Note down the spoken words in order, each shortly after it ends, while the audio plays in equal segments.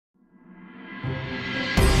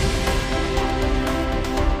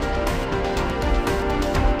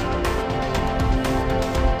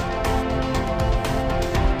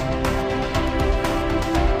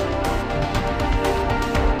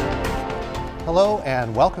Hello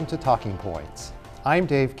and welcome to Talking Points. I'm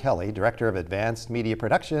Dave Kelly, Director of Advanced Media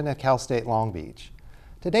Production at Cal State Long Beach.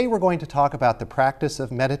 Today we're going to talk about the practice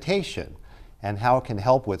of meditation and how it can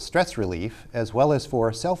help with stress relief as well as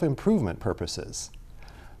for self-improvement purposes.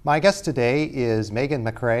 My guest today is Meghan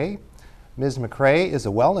Mac Rae. Ms. Mac Rae is a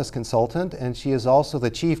wellness consultant and she is also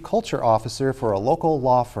the Chief Culture Officer for a local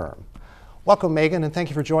law firm. Welcome, Meghan, and thank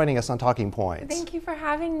you for joining us on Talking Points. Thank you for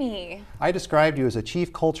having me. I described you as a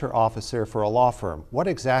Chief Culture Officer for a law firm. What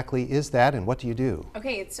exactly is that and what do you do?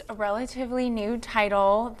 Okay, it's a relatively new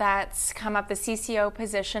title that's come up, the CCO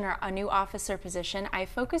position or a new officer position. I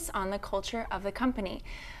focus on the culture of the company.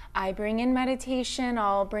 I bring in meditation,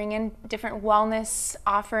 I'll bring in different wellness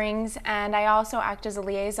offerings, and I also act as a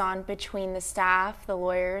liaison between the staff, the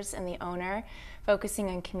lawyers, and the owner, focusing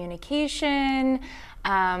on communication,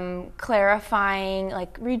 clarifying,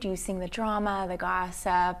 like reducing the drama, the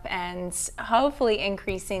gossip, and hopefully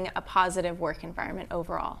increasing a positive work environment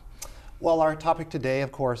overall. Well, our topic today,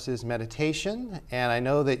 of course, is meditation, and I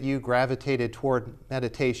know that you gravitated toward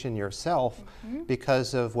meditation yourself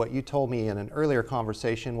because of what you told me in an earlier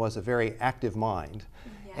conversation was a very active mind.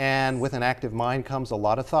 Yes. And with an active mind comes a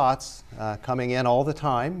lot of thoughts coming in all the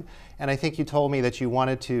time. And I think you told me that you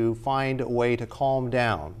wanted to find a way to calm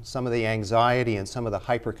down some of the anxiety and some of the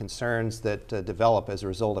hyper concerns that develop as a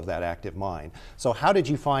result of that active mind. So how did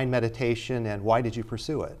you find meditation and why did you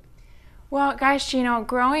pursue it? Well, gosh, you know,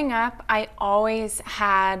 growing up, I always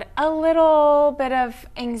had a little bit of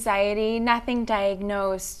anxiety, nothing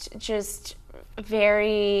diagnosed, just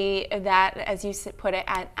very, that, as you put it,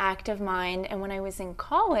 an active mind. And when I was in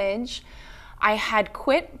college, I had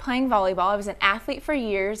quit playing volleyball. I was an athlete for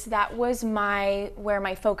years. That was where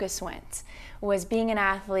my focus went, was being an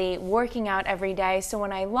athlete, working out every day. So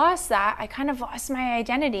when I lost that, I kind of lost my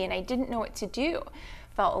identity and I didn't know what to do.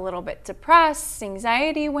 Felt a little bit depressed,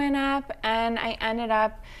 anxiety went up, and I ended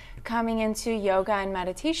up coming into yoga and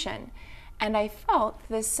meditation. And I felt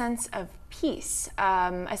this sense of peace,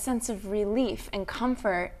 a sense of relief and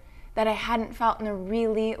comfort that I hadn't felt in a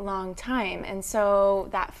really long time. And so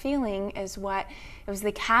that feeling is it was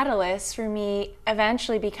the catalyst for me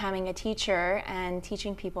eventually becoming a teacher and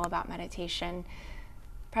teaching people about meditation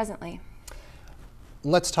presently.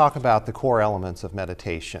 Let's talk about the core elements of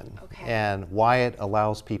meditation Okay. and why it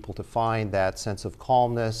allows people to find that sense of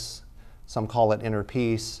calmness. Some call it inner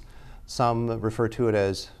peace. Some refer to it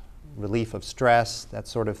as relief of stress, that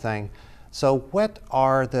sort of thing. So what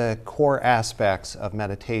are the core aspects of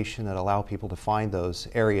meditation that allow people to find those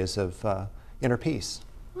areas of inner peace?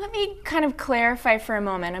 Let me kind of clarify for a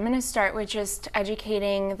moment. I'm going to start with just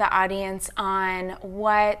educating the audience on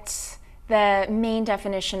what the main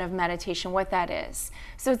definition of meditation, what that is.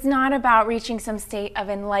 So it's not about reaching some state of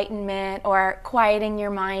enlightenment or quieting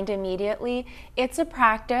your mind immediately. It's a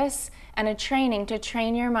practice and a training to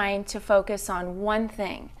train your mind to focus on one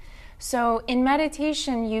thing. So in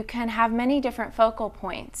meditation, you can have many different focal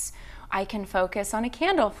points. I can focus on a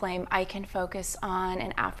candle flame. I can focus on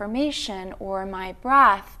an affirmation or my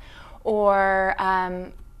breath or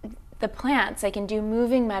the plants. I can do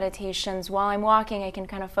moving meditations. While I'm walking, I can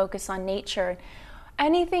kind of focus on nature.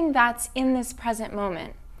 Anything that's in this present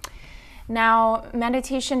moment. Now,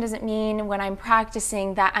 meditation doesn't mean when I'm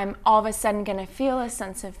practicing that I'm all of a sudden going to feel a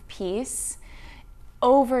sense of peace.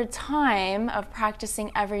 Over time of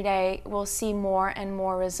practicing every day, we'll see more and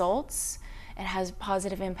more results. It has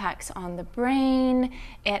positive impacts on the brain.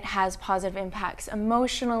 It has positive impacts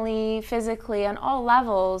emotionally, physically, on all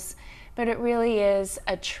levels. But it really is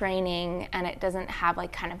a training and it doesn't have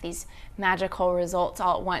like kind of these magical results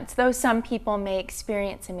all at once, though some people may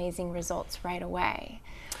experience amazing results right away.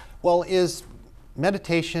 Well, is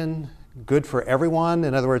meditation good for everyone?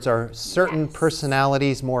 In other words, are certain Yes.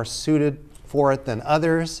 personalities more suited for it than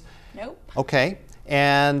others? Nope. Okay.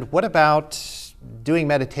 And what about doing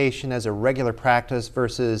meditation as a regular practice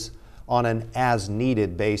versus on an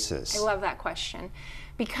as-needed basis? I love that question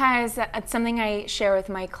because it's something I share with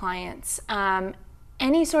my clients.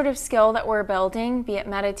 Any sort of skill that we're building, be it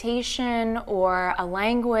meditation or a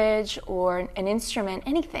language or an instrument,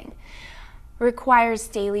 anything, requires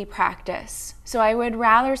daily practice. So I would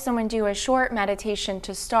rather someone do a short meditation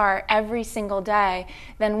to start every single day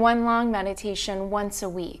than one long meditation once a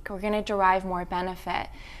week. We're going to derive more benefit.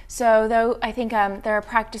 So though I think there are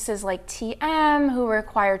practices like TM who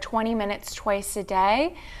require 20 minutes twice a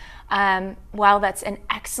day. While that's an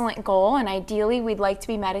excellent goal, and ideally we'd like to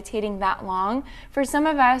be meditating that long, for some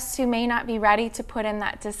of us who may not be ready to put in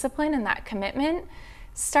that discipline and that commitment,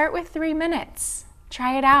 start with 3 minutes.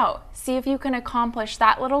 Try it out. See if you can accomplish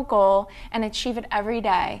that little goal and achieve it every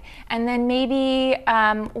day. And then maybe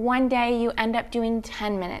one day you end up doing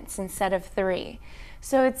 10 minutes instead of 3.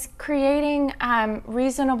 So it's creating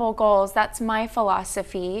reasonable goals. That's my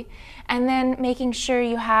philosophy. And then making sure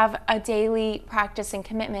you have a daily practice and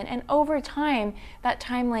commitment. And over time, that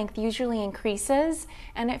time length usually increases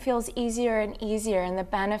and it feels easier and easier, and the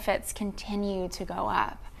benefits continue to go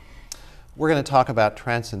up. We're going to talk about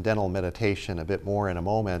transcendental meditation a bit more in a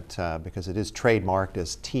moment because it is trademarked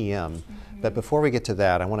as TM. But before we get to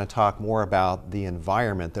that, I want to talk more about the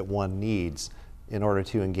environment that one needs in order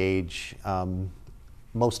to engage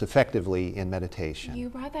most effectively in meditation. You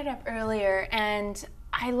brought that up earlier, and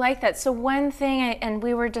I like that. So one thing, and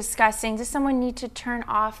we were discussing, does someone need to turn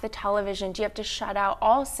off the television? Do you have to shut out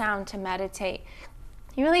all sound to meditate?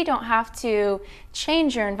 You really don't have to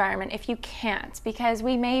change your environment if you can't, because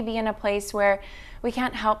we may be in a place where we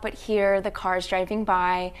can't help but hear the cars driving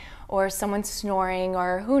by or someone snoring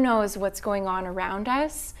or who knows what's going on around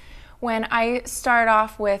us. When I start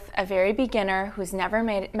off with a very beginner who's never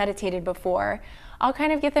meditated before, I'll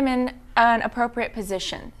kind of get them in an appropriate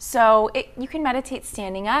position. So you can meditate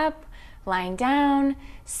standing up, lying down,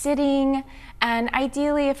 sitting, and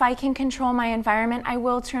ideally, if I can control my environment, I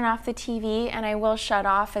will turn off the TV and I will shut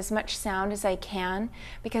off as much sound as I can,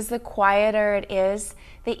 because the quieter it is,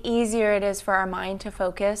 the easier it is for our mind to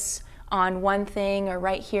focus on one thing or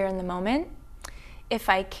right here in the moment. If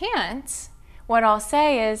I can't, what I'll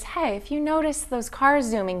say is, hey, if you notice those cars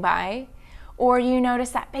zooming by, or you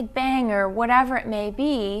notice that big bang or whatever it may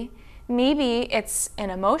be, maybe it's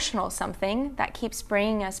an emotional something that keeps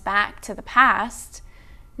bringing us back to the past.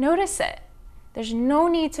 Notice it. There's no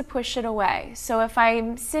need to push it away. So if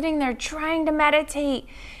I'm sitting there trying to meditate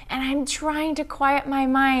and I'm trying to quiet my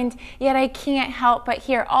mind, yet I can't help but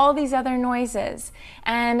hear all these other noises,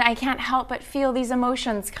 and I can't help but feel these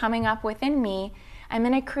emotions coming up within me, I'm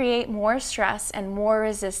going to create more stress and more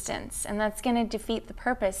resistance, and that's going to defeat the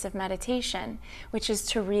purpose of meditation, which is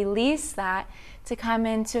to release that, to come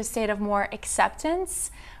into a state of more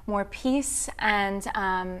acceptance, more peace, and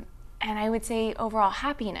I would say overall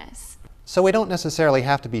happiness. So we don't necessarily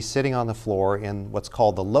have to be sitting on the floor in what's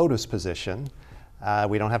called the lotus position.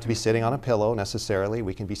 We don't have to be sitting on a pillow necessarily.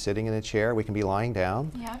 We can be sitting in a chair. We can be lying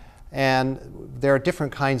down. Yeah. And there are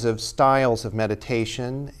different kinds of styles of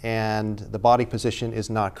meditation, and the body position is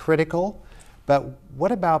not critical. But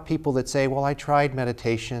what about people that say, well, I tried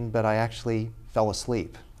meditation, but I actually fell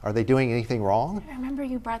asleep? Are they doing anything wrong? I remember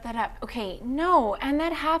you brought that up. Okay, no, and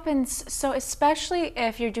that happens, so especially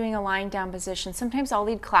if you're doing a lying down position. Sometimes I'll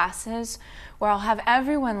lead classes where I'll have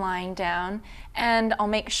everyone lying down, and I'll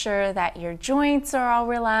make sure that your joints are all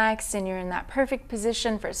relaxed and you're in that perfect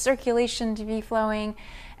position for circulation to be flowing.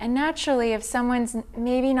 And naturally, if someone's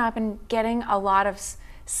maybe not been getting a lot of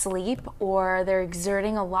sleep, or they're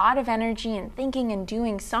exerting a lot of energy and thinking and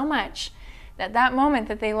doing so much, that moment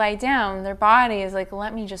that they lie down, their body is like,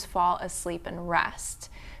 let me just fall asleep and rest.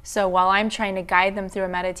 So while I'm trying to guide them through a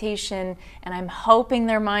meditation and I'm hoping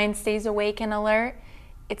their mind stays awake and alert,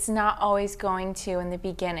 it's not always going to in the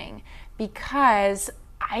beginning, because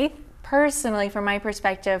I personally, from my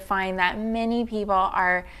perspective, find that many people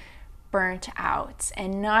are burnt out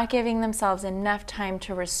and not giving themselves enough time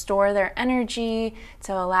to restore their energy,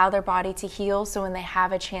 to allow their body to heal, so when they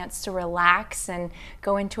have a chance to relax and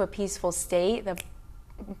go into a peaceful state, the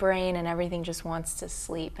brain and everything just wants to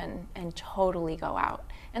sleep and totally go out.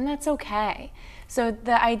 And that's okay. So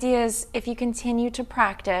the idea is, if you continue to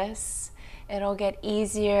practice, it'll get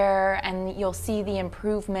easier and you'll see the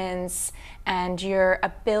improvements, and your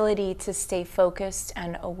ability to stay focused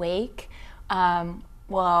and awake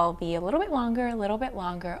will be a little bit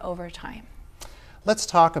longer over time. Let's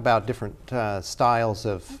talk about different styles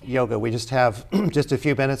of yoga. We just have just a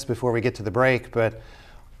few minutes before we get to the break, but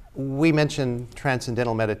we mentioned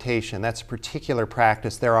transcendental meditation. That's a particular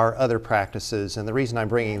practice. There are other practices, and the reason I'm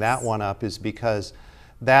bringing that one up is because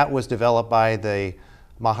that was developed by the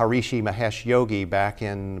Maharishi Mahesh Yogi back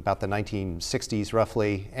in about the 1960s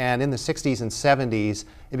roughly, and in the 60s and 70s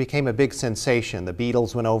it became a big sensation. The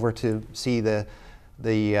Beatles went over to see the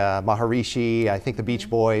Maharishi, I think the Beach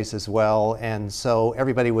Boys as well, and so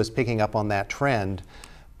everybody was picking up on that trend.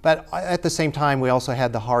 But at the same time, we also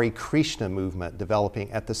had the Hare Krishna movement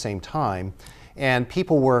developing at the same time, and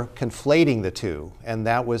people were conflating the two, and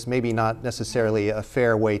that was maybe not necessarily a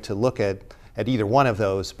fair way to look at either one of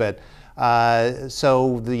those. But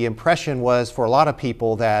so the impression was for a lot of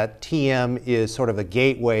people that TM is sort of a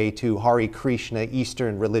gateway to Hare Krishna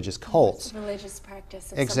Eastern religious cults. Religious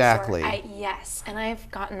practice of exactly. some sort. Yes, and I've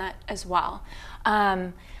gotten that as well.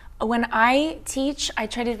 When I teach, I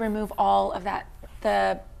try to remove all of that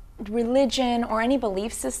the religion or any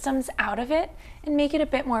belief systems out of it and make it a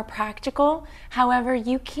bit more practical. However,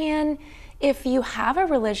 you can, if you have a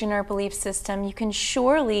religion or belief system, you can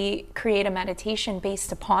surely create a meditation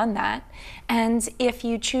based upon that. And if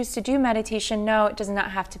you choose to do meditation, no, it does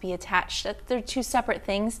not have to be attached. They're two separate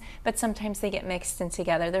things, but sometimes they get mixed in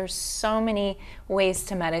together. There's so many ways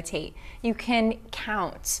to meditate. You can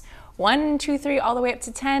count 1, 2, 3, all the way up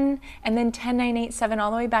to 10, and then 10, 9, 8, 7, all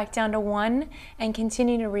the way back down to 1, and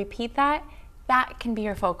continue to repeat that. That can be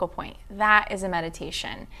your focal point. That is a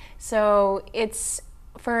meditation. So it's,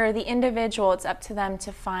 for the individual, it's up to them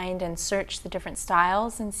to find and search the different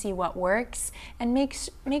styles and see what works, and make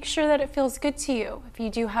sure that it feels good to you. If you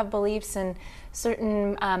do have beliefs in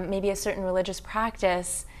certain, maybe a certain religious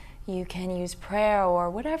practice, you can use prayer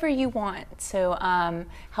or whatever you want to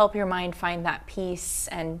help your mind find that peace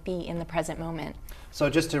and be in the present moment.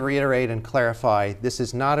 So just to reiterate and clarify, this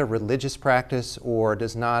is not a religious practice or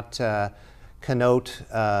does not connote,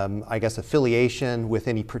 I guess, affiliation with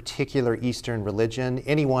any particular Eastern religion.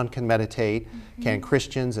 Anyone can meditate. Can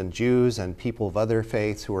Christians and Jews and people of other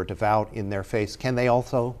faiths who are devout in their faiths, can they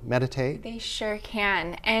also meditate? They sure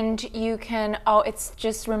can. And you can, it's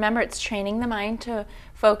just, remember, it's training the mind to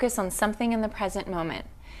focus on something in the present moment.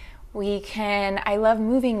 I love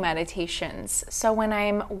moving meditations. So when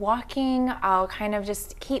I'm walking, I'll kind of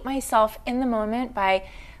just keep myself in the moment by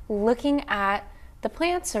looking at the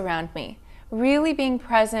plants around me, really being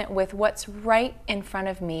present with what's right in front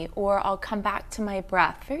of me, or I'll come back to my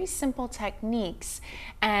breath. Very simple techniques,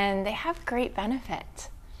 and they have great benefit.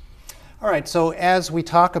 All right, so as we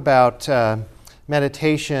talk about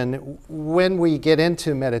meditation, when we get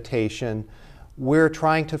into meditation, we're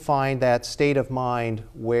trying to find that state of mind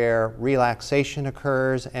where relaxation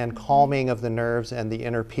occurs and calming of the nerves and the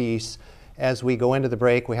inner peace. As we go into the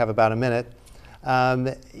break, we have about a minute.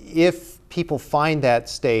 If people find that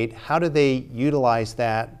state, how do they utilize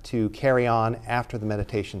that to carry on after the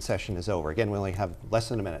meditation session is over? Again, we only have less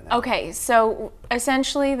than a minute now. Okay, so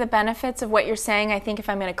essentially the benefits of what you're saying, I think if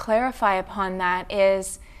I'm going to clarify upon that,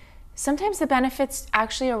 is sometimes the benefits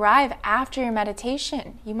actually arrive after your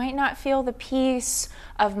meditation. You might not feel the peace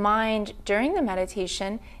of mind during the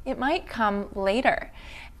meditation. It might come later.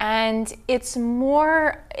 And it's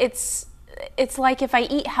like if I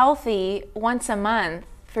eat healthy once a month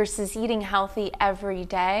versus eating healthy every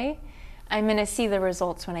day, I'm going to see the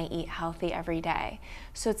results when I eat healthy every day.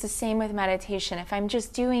 So it's the same with meditation. If I'm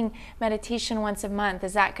just doing meditation once a month,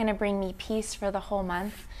 is that going to bring me peace for the whole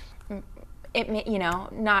month?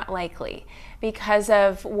 Not likely, because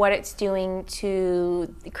of what it's doing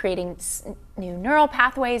to creating new neural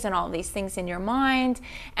pathways and all of these things in your mind.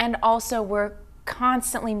 And also we're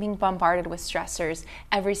constantly being bombarded with stressors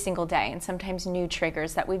every single day, and sometimes new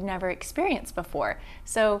triggers that we've never experienced before.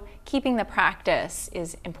 So keeping the practice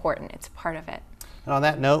is important. It's part of it. And on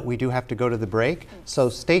that note, we do have to go to the break. So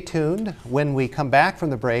stay tuned. When we come back from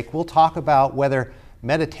the break, we'll talk about whether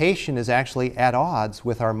meditation is actually at odds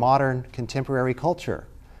with our modern contemporary culture.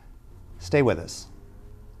 Stay with us.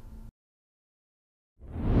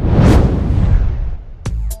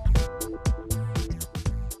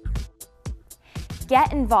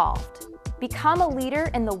 Get involved. Become a leader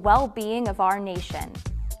in the well-being of our nation,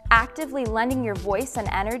 actively lending your voice and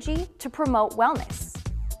energy to promote wellness.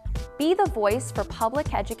 Be the voice for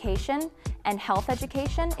public education and health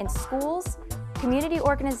education in schools, community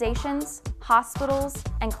organizations, hospitals,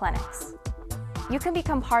 and clinics. You can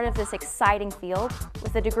become part of this exciting field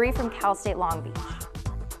with a degree from Cal State Long Beach.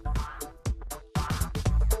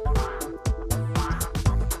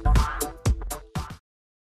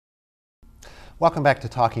 Welcome back to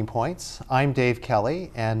Talking Points. I'm Dave Kelly,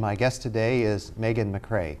 and my guest today is Meghan Mac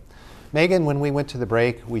Rae. Meghan, when we went to the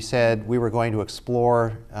break, we said we were going to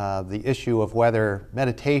explore the issue of whether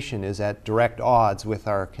meditation is at direct odds with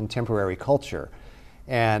our contemporary culture.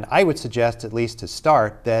 And I would suggest, at least to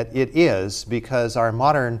start, that it is, because our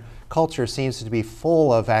modern culture seems to be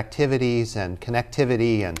full of activities and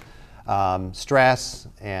connectivity and stress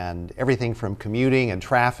and everything from commuting and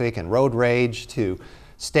traffic and road rage to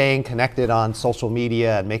staying connected on social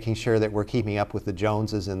media and making sure that we're keeping up with the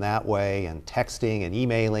Joneses in that way, and texting and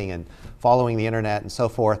emailing and following the internet and so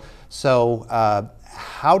forth. So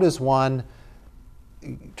how does one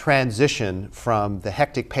transition from the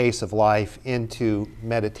hectic pace of life into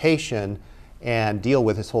meditation and deal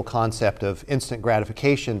with this whole concept of instant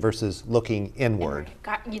gratification versus looking inward?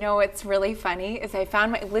 What's really funny is I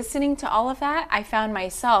found listening to all of that, I found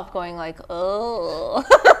myself going like, oh.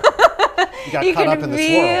 You got caught up in the swirl.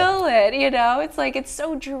 You can feel it, it's like it's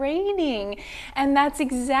so draining. And that's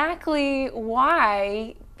exactly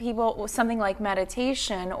why people something like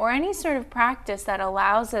meditation or any sort of practice that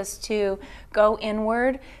allows us to go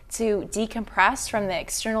inward, to decompress from the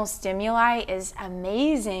external stimuli is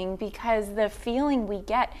amazing, because the feeling we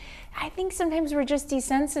get, I think sometimes we're just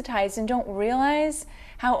desensitized and don't realize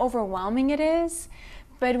how overwhelming it is.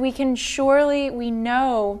 But we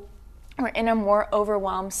know we're in a more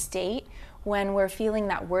overwhelmed state when we're feeling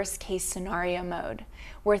that worst case scenario mode.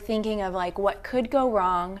 We're thinking of like what could go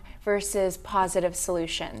wrong versus positive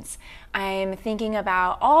solutions. I'm thinking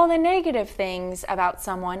about all the negative things about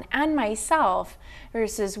someone and myself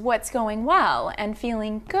versus what's going well and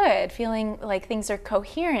feeling good, feeling like things are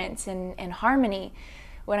coherent and in harmony.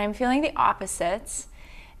 When I'm feeling the opposites,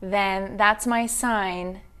 then that's my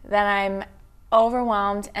sign that I'm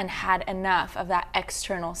overwhelmed and had enough of that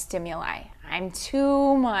external stimuli. I'm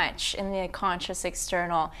too much in the conscious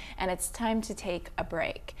external, and it's time to take a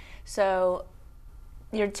break. So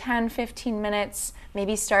your 10, 15 minutes,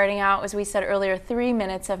 maybe starting out, as we said earlier, 3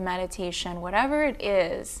 minutes of meditation, whatever it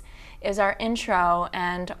is our intro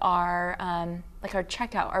and our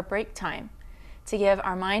checkout, our break time, to give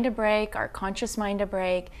our mind a break, our conscious mind a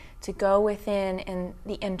break, to go within in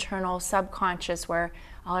the internal subconscious where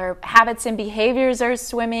all our habits and behaviors are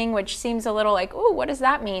swimming, which seems a little like, ooh, what does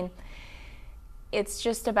that mean? It's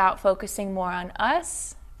just about focusing more on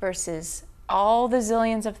us versus all the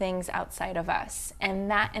zillions of things outside of us.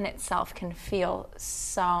 And that in itself can feel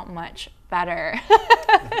so much better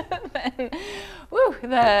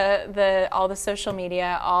than all the social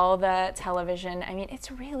media, all the television. I mean,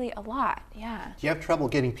 it's really a lot, yeah. Do you have trouble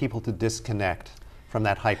getting people to disconnect from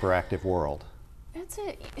that hyperactive world? That's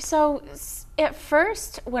it. So at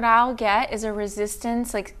first, what I'll get is a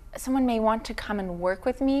resistance. Like someone may want to come and work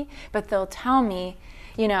with me, but they'll tell me,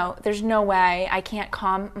 you know, there's no way, I can't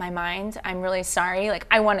calm my mind. I'm really sorry. Like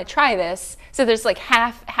I want to try this. So there's like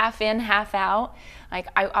half in, half out. Like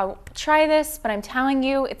I'll try this, but I'm telling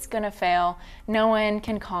you, it's gonna fail. No one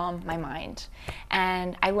can calm my mind.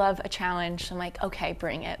 And I love a challenge. I'm like, okay,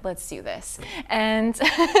 bring it. Let's do this. And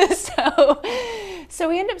so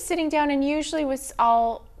we end up sitting down, and usually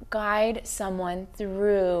I'll guide someone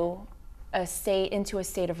through into a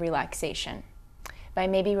state of relaxation by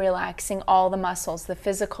maybe relaxing all the muscles, the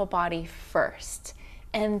physical body first.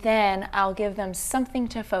 And then I'll give them something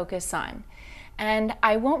to focus on. And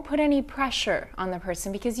I won't put any pressure on the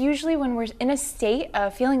person, because usually when we're in a state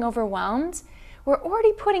of feeling overwhelmed, we're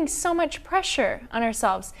already putting so much pressure on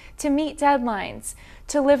ourselves to meet deadlines,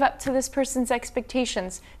 to live up to this person's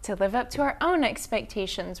expectations, to live up to our own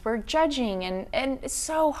expectations. We're judging and it's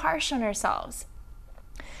so harsh on ourselves.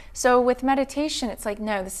 So with meditation, it's like,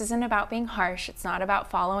 no, this isn't about being harsh. It's not about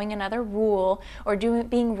following another rule or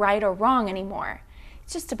being right or wrong anymore.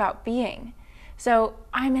 It's just about being. So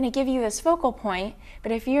I'm going to give you this focal point,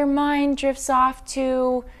 but if your mind drifts off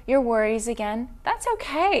to your worries again, that's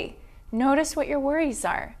okay. Notice what your worries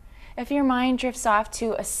are. If your mind drifts off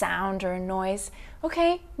to a sound or a noise,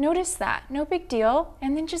 okay, notice that, no big deal,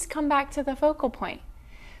 and then just come back to the focal point.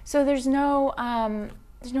 So there's no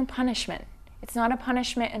punishment. It's not a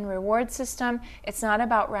punishment and reward system. It's not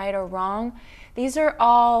about right or wrong. These are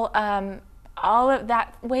all of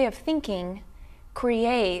that way of thinking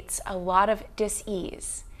creates a lot of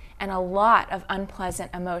dis-ease and a lot of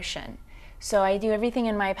unpleasant emotion. So I do everything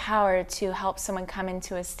in my power to help someone come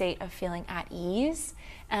into a state of feeling at ease,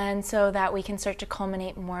 and so that we can start to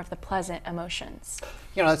culminate more of the pleasant emotions.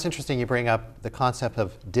 You know, that's interesting you bring up the concept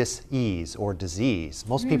of dis-ease or disease.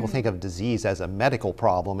 Most people think of disease as a medical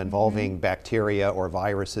problem involving bacteria or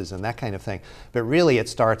viruses and that kind of thing, but really it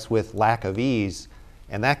starts with lack of ease.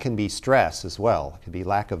 And that can be stress as well. It can be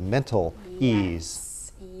lack of mental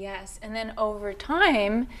ease. Yes, and then over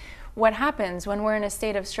time, what happens when we're in a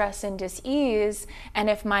state of stress and dis-ease, and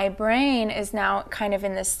if my brain is now kind of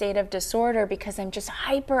in this state of disorder because I'm just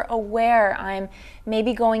hyper aware, I'm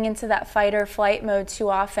maybe going into that fight or flight mode too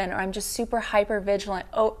often, or I'm just super hyper vigilant,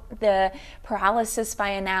 the paralysis by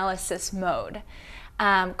analysis mode,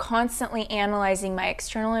 constantly analyzing my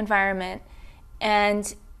external environment.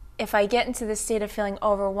 And if I get into this state of feeling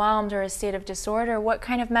overwhelmed or a state of disorder, what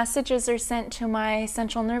kind of messages are sent to my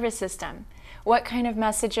central nervous system? What kind of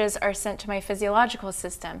messages are sent to my physiological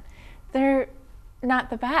system? They're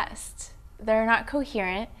not the best. They're not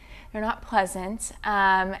coherent. They're not pleasant.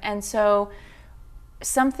 And so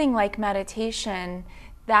something like meditation,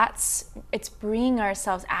 it's bringing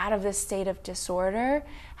ourselves out of this state of disorder,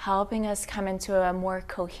 helping us come into a more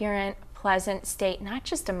coherent, pleasant state, not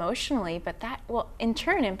just emotionally, but that will in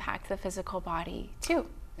turn impact the physical body too.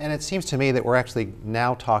 And it seems to me that we're actually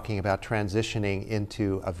now talking about transitioning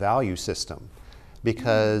into a value system,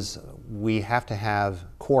 because we have to have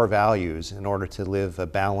core values in order to live a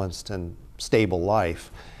balanced and stable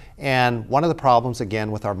life. And one of the problems,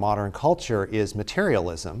 again, with our modern culture is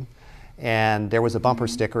materialism. And there was a bumper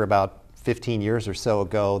sticker about 15 years or so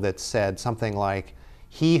ago that said something like,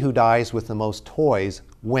 "He who dies with the most toys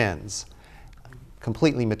wins."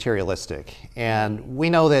 Completely materialistic. And we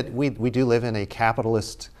know that we do live in a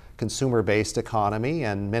capitalist, consumer-based economy,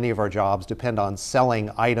 and many of our jobs depend on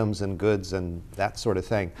selling items and goods and that sort of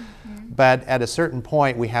thing. But at a certain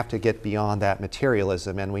point, we have to get beyond that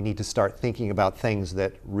materialism, and we need to start thinking about things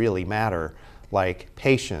that really matter, like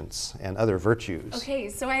patience and other virtues. Okay,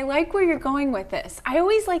 so I like where you're going with this. I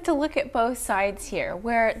always like to look at both sides here,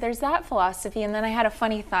 where there's that philosophy, and then I had a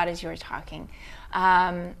funny thought as you were talking.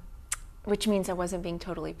 Which means I wasn't being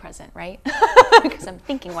totally present, right? Because I'm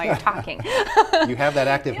thinking while you're talking. You have that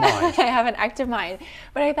active mind. I have an active mind.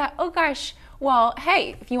 But I thought, oh gosh, well,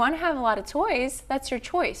 hey, if you want to have a lot of toys, that's your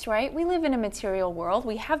choice, right? We live in a material world.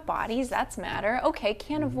 We have bodies, that's matter. Okay,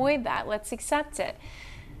 can't avoid that. Let's accept it.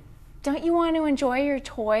 Don't you want to enjoy your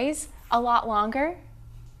toys a lot longer?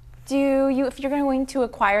 If you're going to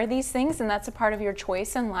acquire these things and that's a part of your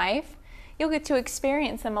choice in life, you'll get to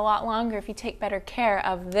experience them a lot longer if you take better care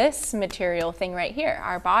of this material thing right here,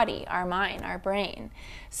 our body, our mind, our brain.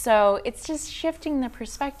 So it's just shifting the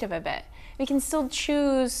perspective a bit. We can still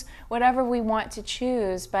choose whatever we want to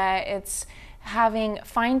choose, but it's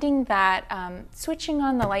finding that, switching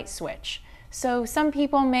on the light switch. So some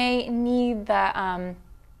people may need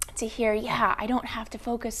to hear, yeah, I don't have to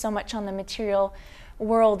focus so much on the material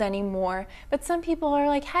world anymore. But some people are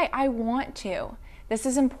like, hey, I want to. This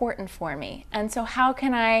is important for me. And so how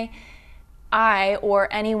can I or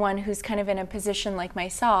anyone who's kind of in a position like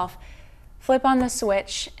myself, flip on the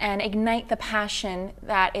switch and ignite the passion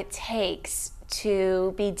that it takes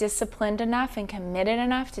to be disciplined enough and committed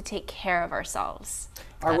enough to take care of ourselves?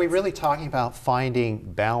 Are we really talking about finding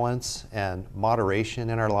balance and moderation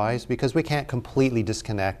in our lives? Because we can't completely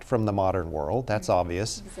disconnect from the modern world, that's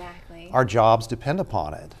obvious. Exactly. Our jobs depend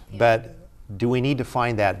upon it. Yeah. But do we need to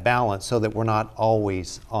find that balance so that we're not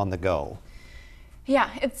always on the go? Yeah,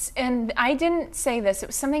 and I didn't say this, it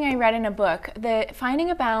was something I read in a book,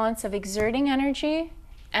 finding a balance of exerting energy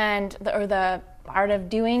or the art of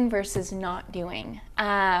doing versus not doing.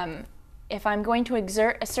 If I'm going to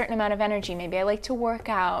exert a certain amount of energy, maybe I like to work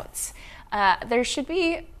out, there should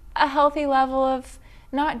be a healthy level of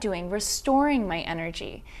not doing, restoring my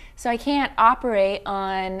energy. So I can't operate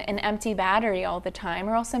on an empty battery all the time,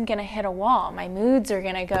 or else I'm gonna hit a wall. My moods are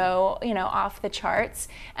gonna go, off the charts,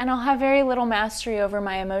 and I'll have very little mastery over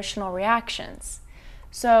my emotional reactions.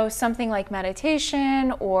 So something like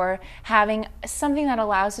meditation or having something that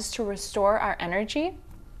allows us to restore our energy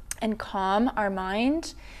and calm our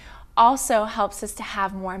mind also helps us to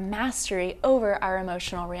have more mastery over our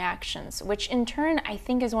emotional reactions, which in turn I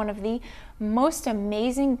think is one of the most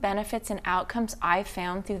amazing benefits and outcomes I've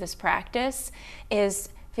found through this practice, is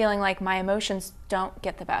feeling like my emotions don't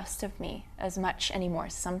get the best of me as much anymore.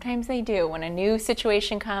 Sometimes they do. When a new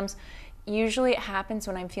situation comes, usually it happens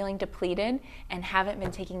when I'm feeling depleted and haven't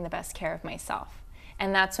been taking the best care of myself.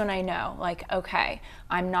 And that's when I know, like, okay,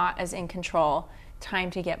 I'm not as in control. Time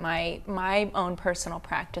to get my own personal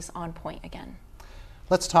practice on point again.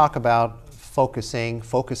 Let's talk about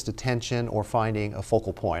focused attention, or finding a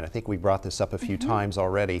focal point. I think we brought this up a few times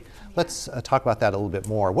already. Let's talk about that a little bit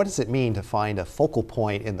more. What does it mean to find a focal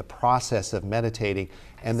point in the process of meditating?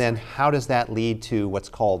 And then how does that lead to what's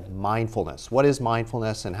called mindfulness? What is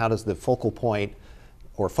mindfulness, and how does the focal point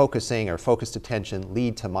or focusing or focused attention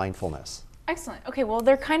lead to mindfulness? Excellent. Okay, well,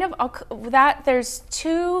 they're kind of there's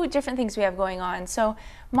two different things we have going on. So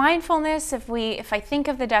mindfulness, if I think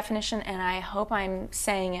of the definition, and I hope I'm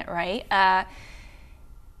saying it right,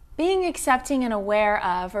 being accepting and aware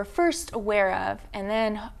of, or first aware of, and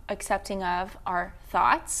then accepting of our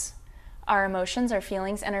thoughts, our emotions, our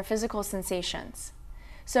feelings, and our physical sensations.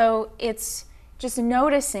 So it's just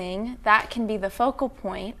noticing that can be the focal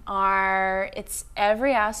point. It's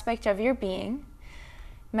every aspect of your being.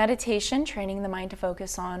 Meditation, training the mind to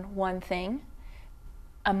focus on one thing.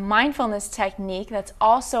 A mindfulness technique that's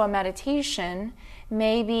also a meditation,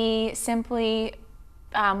 maybe simply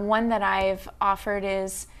one that I've offered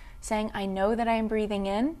is saying, I know that I am breathing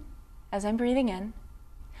in as I'm breathing in.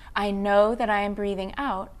 I know that I am breathing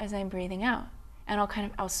out as I'm breathing out. And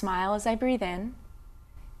I'll smile as I breathe in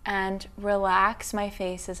and relax my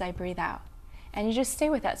face as I breathe out. And you just stay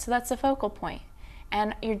with that. So that's the focal point.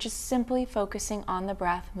 And you're just simply focusing on the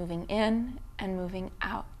breath, moving in and moving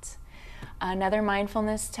out. Another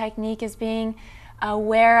mindfulness technique is being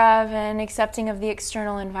aware of and accepting of the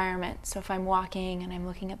external environment. So if I'm walking and I'm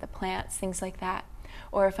looking at the plants, things like that.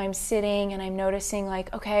 or if I'm sitting and I'm noticing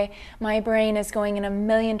like, okay, my brain is going in a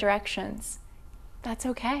million directions, that's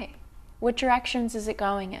okay. What directions is it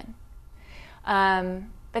going in?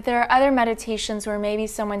 But there are other meditations where maybe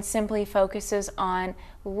someone simply focuses on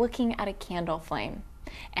looking at a candle flame.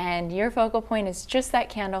 And your focal point is just that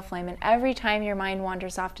candle flame, and every time your mind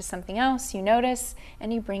wanders off to something else, you notice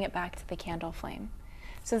and you bring it back to the candle flame.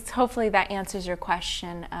 So hopefully that answers your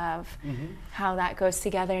question of how that goes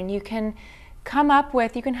together. And you can come up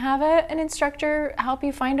with, you can have an instructor help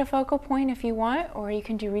you find a focal point if you want, or you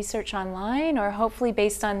can do research online, or hopefully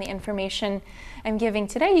based on the information I'm giving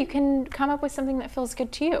today, you can come up with something that feels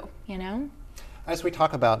good to you, you know? As we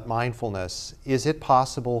talk about mindfulness, is it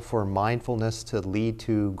possible for mindfulness to lead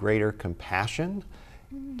to greater compassion?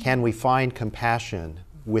 Can we find compassion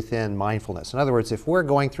within mindfulness? In other words, if we're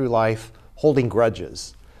going through life holding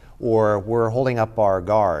grudges, or we're holding up our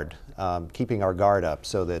guard, keeping our guard up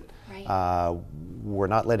so that we're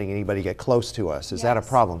not letting anybody get close to us, is that a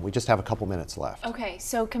problem? We just have a couple minutes left. Okay,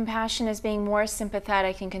 so compassion is being more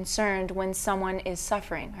sympathetic and concerned when someone is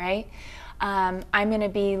suffering, right? I'm going to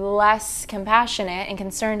be less compassionate and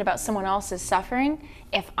concerned about someone else's suffering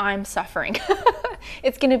if I'm suffering.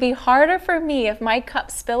 It's going to be harder for me if my cup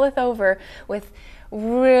spilleth over with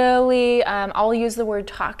really, I'll use the word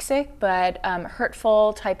toxic, but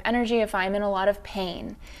hurtful type energy if I'm in a lot of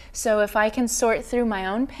pain. So if I can sort through my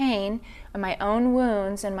own pain and my own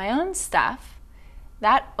wounds and my own stuff,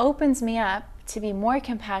 that opens me up to be more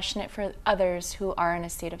compassionate for others who are in a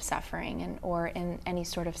state of suffering or in any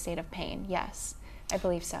sort of state of pain. Yes, I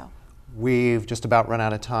believe so. We've just about run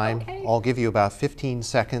out of time. Okay. I'll give you about 15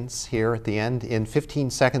 seconds here at the end. In 15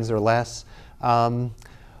 seconds or less,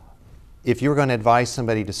 if you were going to advise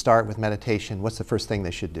somebody to start with meditation, what's the first thing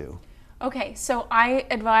they should do? Okay, so I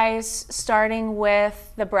advise starting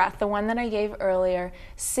with the breath, the one that I gave earlier,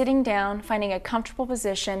 sitting down, finding a comfortable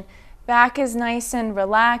position. Back is nice and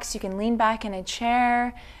relaxed. You can lean back in a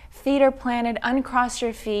chair. Feet are planted. Uncross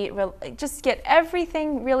your feet. Just get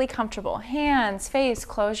everything really comfortable. Hands, face,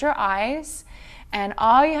 close your eyes. And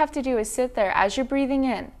all you have to do is sit there as you're breathing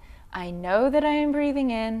in. I know that I am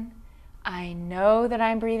breathing in. I know that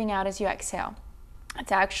I'm breathing out as you exhale.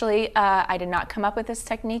 It's actually, I did not come up with this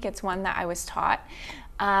technique. It's one that I was taught.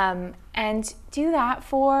 And do that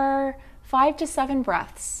for 5 to 7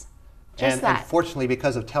 breaths. Just that. Unfortunately,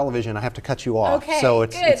 because of television, I have to cut you off. Okay, so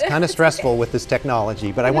it's kind of stressful okay. with this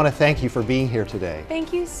technology, but I want to thank you for being here today.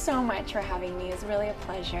 Thank you so much for having me. It's really a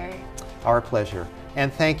pleasure. Our pleasure.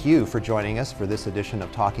 And thank you for joining us for this edition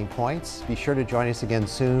of Talking Points. Be sure to join us again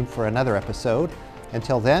soon for another episode.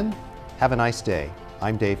 Until then, have a nice day.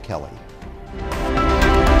 I'm Dave Kelly.